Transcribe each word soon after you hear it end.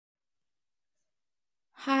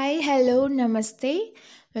Hi, hello, namaste.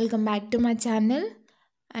 Welcome back to my channel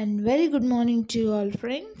and very good morning to you all,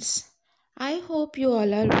 friends. I hope you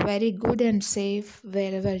all are very good and safe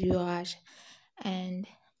wherever you are. And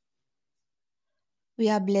we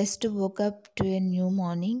are blessed to wake up to a new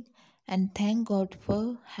morning and thank God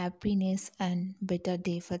for happiness and better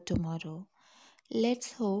day for tomorrow.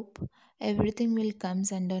 Let's hope everything will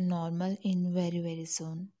comes under normal in very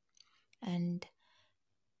soon. And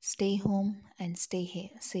stay home and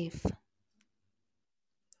stay safe.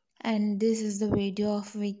 And this is the video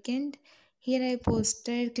of weekend. Here I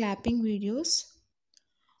posted clapping videos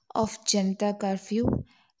of Janata curfew.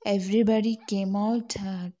 Everybody came out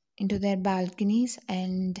into their balconies,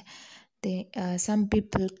 and some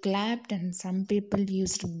people clapped and some people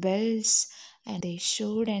used bells, and they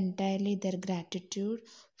showed entirely their gratitude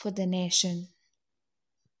for the nation.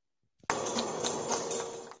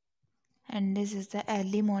 And this is the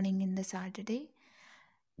early morning in the Saturday.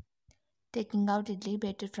 Taking out idli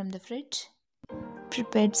batter from the fridge.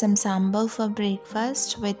 Prepared some sambar for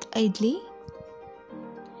breakfast with idli.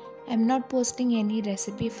 I'm not posting any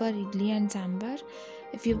recipe for idli and sambar.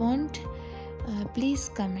 If you want, please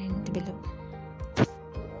comment below.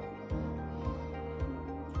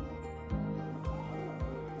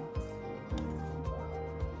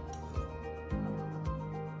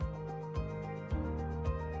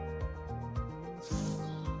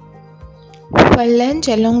 For lunch,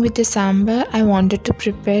 along with the sambar, I wanted to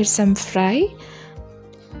prepare some fry.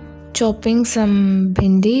 Chopping some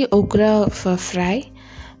bhindi okra for fry,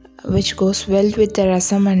 which goes well with the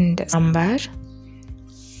rasam and sambar.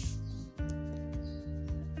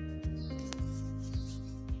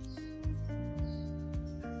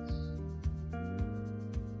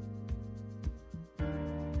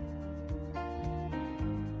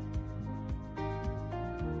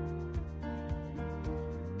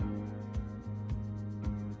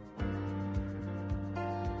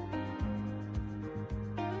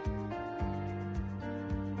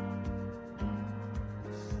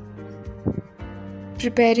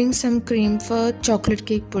 Preparing some cream for chocolate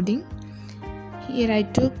cake pudding. Here I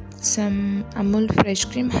took some Amul fresh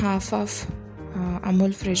cream, half of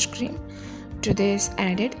Amul fresh cream. To this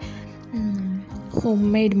added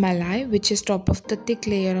homemade malai, which is top of the thick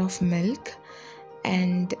layer of milk,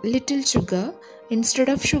 and little sugar. Instead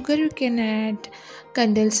of sugar, you can add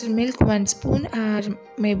condensed milk 1 spoon, or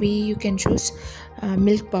maybe you can choose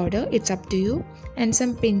milk powder. It's up to you. And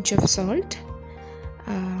some pinch of salt.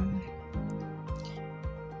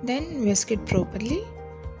 Then whisk it properly.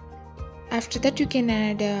 After that, you can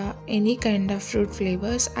add any kind of fruit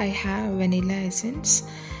flavors. I have vanilla essence,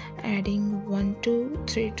 adding 1 to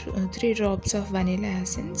 3 drops of vanilla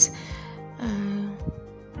essence.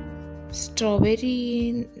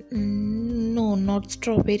 Strawberry, no, not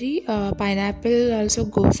strawberry. Pineapple also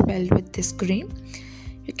goes well with this cream.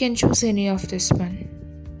 You can choose any of this one.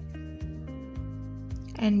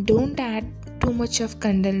 And don't add too much of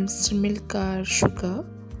condensed milk or sugar.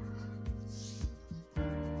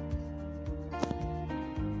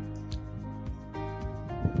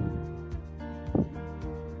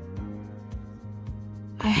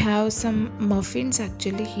 I have some muffins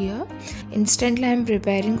actually here. Instantly I am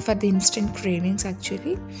preparing for the instant cravings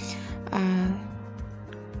actually.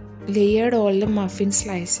 Layered all the muffin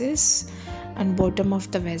slices on bottom of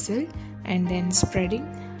the vessel, and then spreading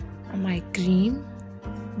my cream,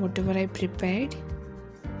 whatever I prepared.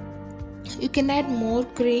 You can add more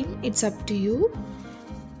cream, it's up to you.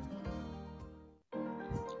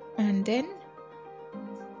 And then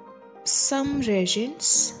some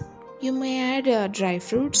raisins. You may add dry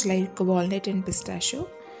fruits like walnut and pistachio.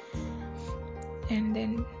 And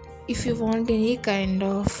then if you want any kind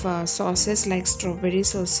of sauces like strawberry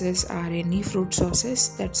sauces or any fruit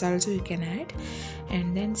sauces, that's also you can add.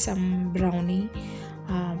 And then some brownie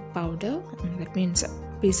powder, that means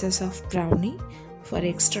pieces of brownie for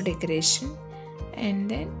extra decoration. And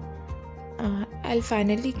then I'll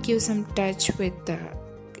finally give some touch with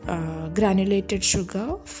granulated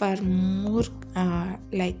sugar for more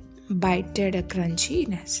like bited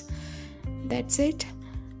crunchiness. That's it.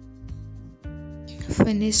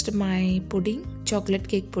 Finished my pudding, chocolate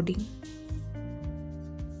cake pudding,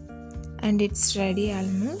 and it's ready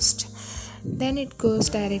almost. Then it goes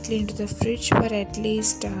directly into the fridge for at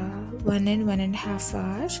least 1.5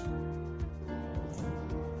 hours.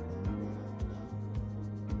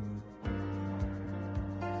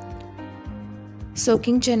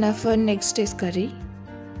 Soaking chana for next day's curry.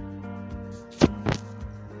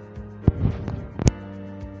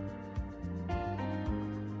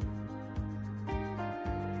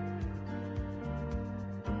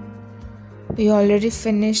 We already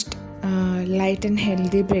finished light and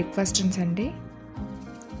healthy breakfast on Sunday.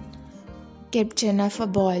 Kept chana for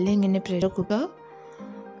boiling in a pressure cooker.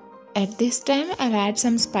 At this time, I'll add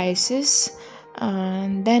some spices.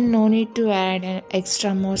 Then no need to add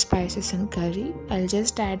extra more spices and curry. I'll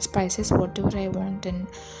just add spices whatever I want and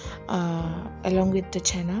along with the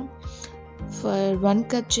chana. For 1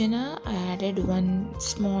 cup chana, I added 1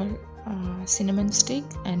 small cinnamon stick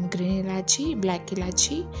and green ilachi, black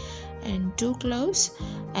ilachi, and 2 cloves.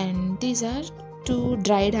 And these are 2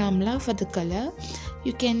 dried amla for the color.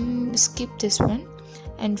 You can skip this one.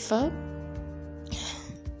 And for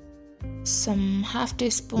some half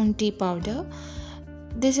teaspoon tea powder.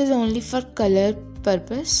 This is only for color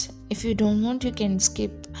purpose. If you don't want, you can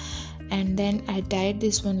skip. And then I tied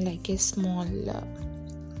this one like a small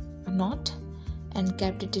knot and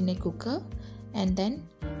kept it in a cooker, and then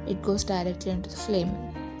it goes directly onto the flame.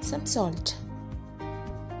 Some salt.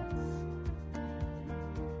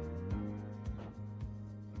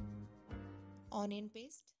 Onion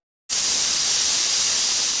paste.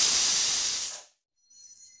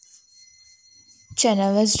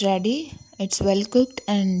 Chana was ready. It's well cooked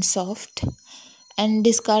and soft. And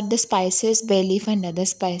discard the spices, bay leaf and other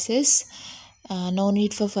spices. No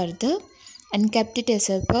need for further. And kept it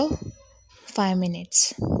aside for 5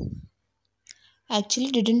 minutes.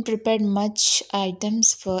 Actually didn't prepare much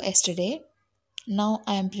items for yesterday. Now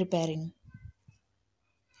I am preparing.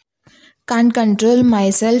 Can't control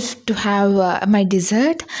myself to have my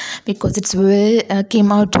dessert because it's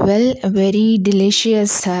came out well, very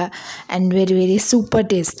delicious and very super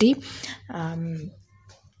tasty.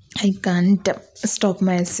 I can't stop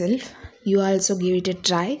myself. You also give it a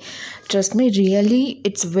try. Trust me, really,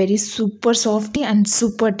 it's very super softy and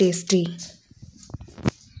super tasty.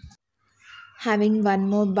 Having one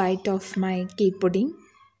more bite of my cake pudding.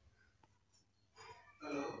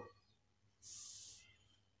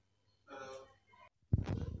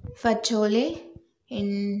 For chole,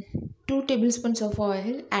 in 2 tablespoons of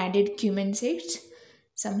oil, added cumin seeds,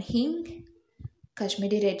 some hing,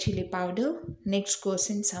 Kashmiri red chili powder. Next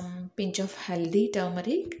goes in some pinch of haldi,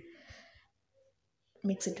 turmeric.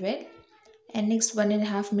 Mix it well. And next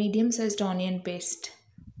 1.5 medium sized onion paste.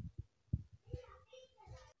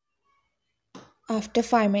 After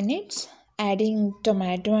 5 minutes, adding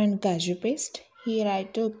tomato and cashew paste. Here I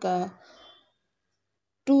took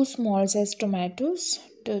 2 small sized tomatoes.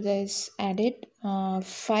 To this added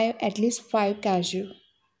 5 at least 5 cashew.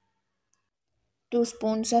 2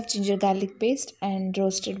 spoons of ginger garlic paste and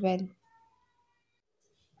roasted well.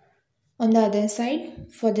 On the other side,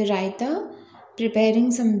 for the raita,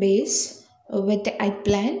 preparing some base with the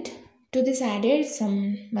eggplant. To this added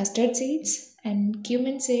some mustard seeds and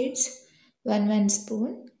cumin seeds, 1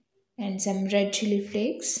 spoon, and some red chili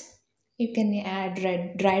flakes. You can add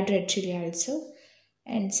dried red chili also,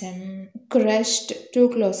 and some crushed 2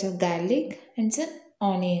 cloves of garlic and some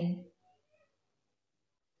onion.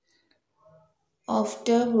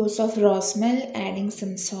 After goes of raw smell, adding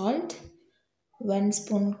some salt, 1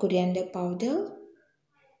 spoon coriander powder,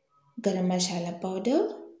 garam masala powder,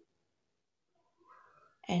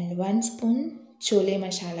 and 1 spoon chole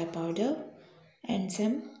masala powder, and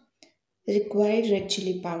some required red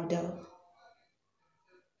chili powder.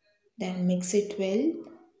 Then mix it well.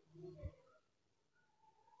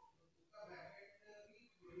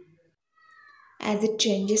 As it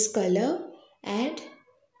changes color, add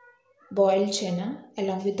boiled chana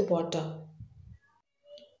along with the water.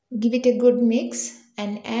 Give it a good mix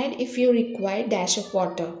and add if you require dash of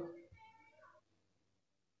water.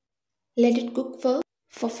 Let it cook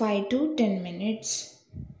for 5 to 10 minutes.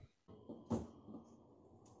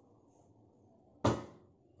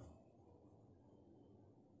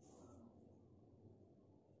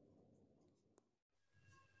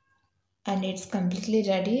 And it's completely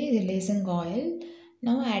ready, releasing oil.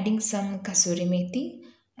 Now adding some kasuri methi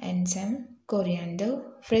and some coriander,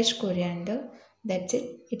 fresh coriander. That's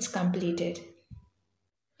it, it's completed.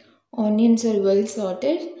 Onions are well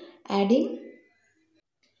sorted. Adding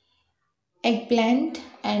eggplant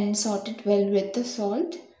and sort it well with the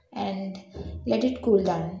salt and let it cool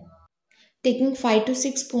down. Taking 5 to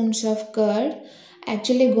 6 spoons of curd.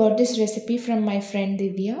 Actually got this recipe from my friend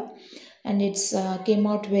Divya and it's came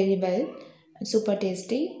out very well, super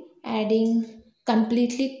tasty. Adding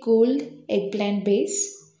completely cooled eggplant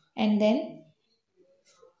base and then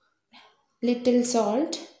little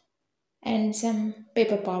salt and some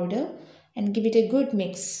pepper powder and give it a good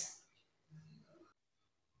mix.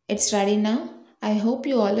 It's ready now. I hope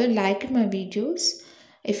you all liked my videos.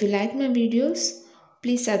 If you like my videos,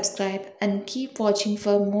 please subscribe and keep watching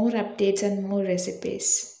for more updates and more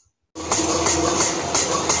recipes.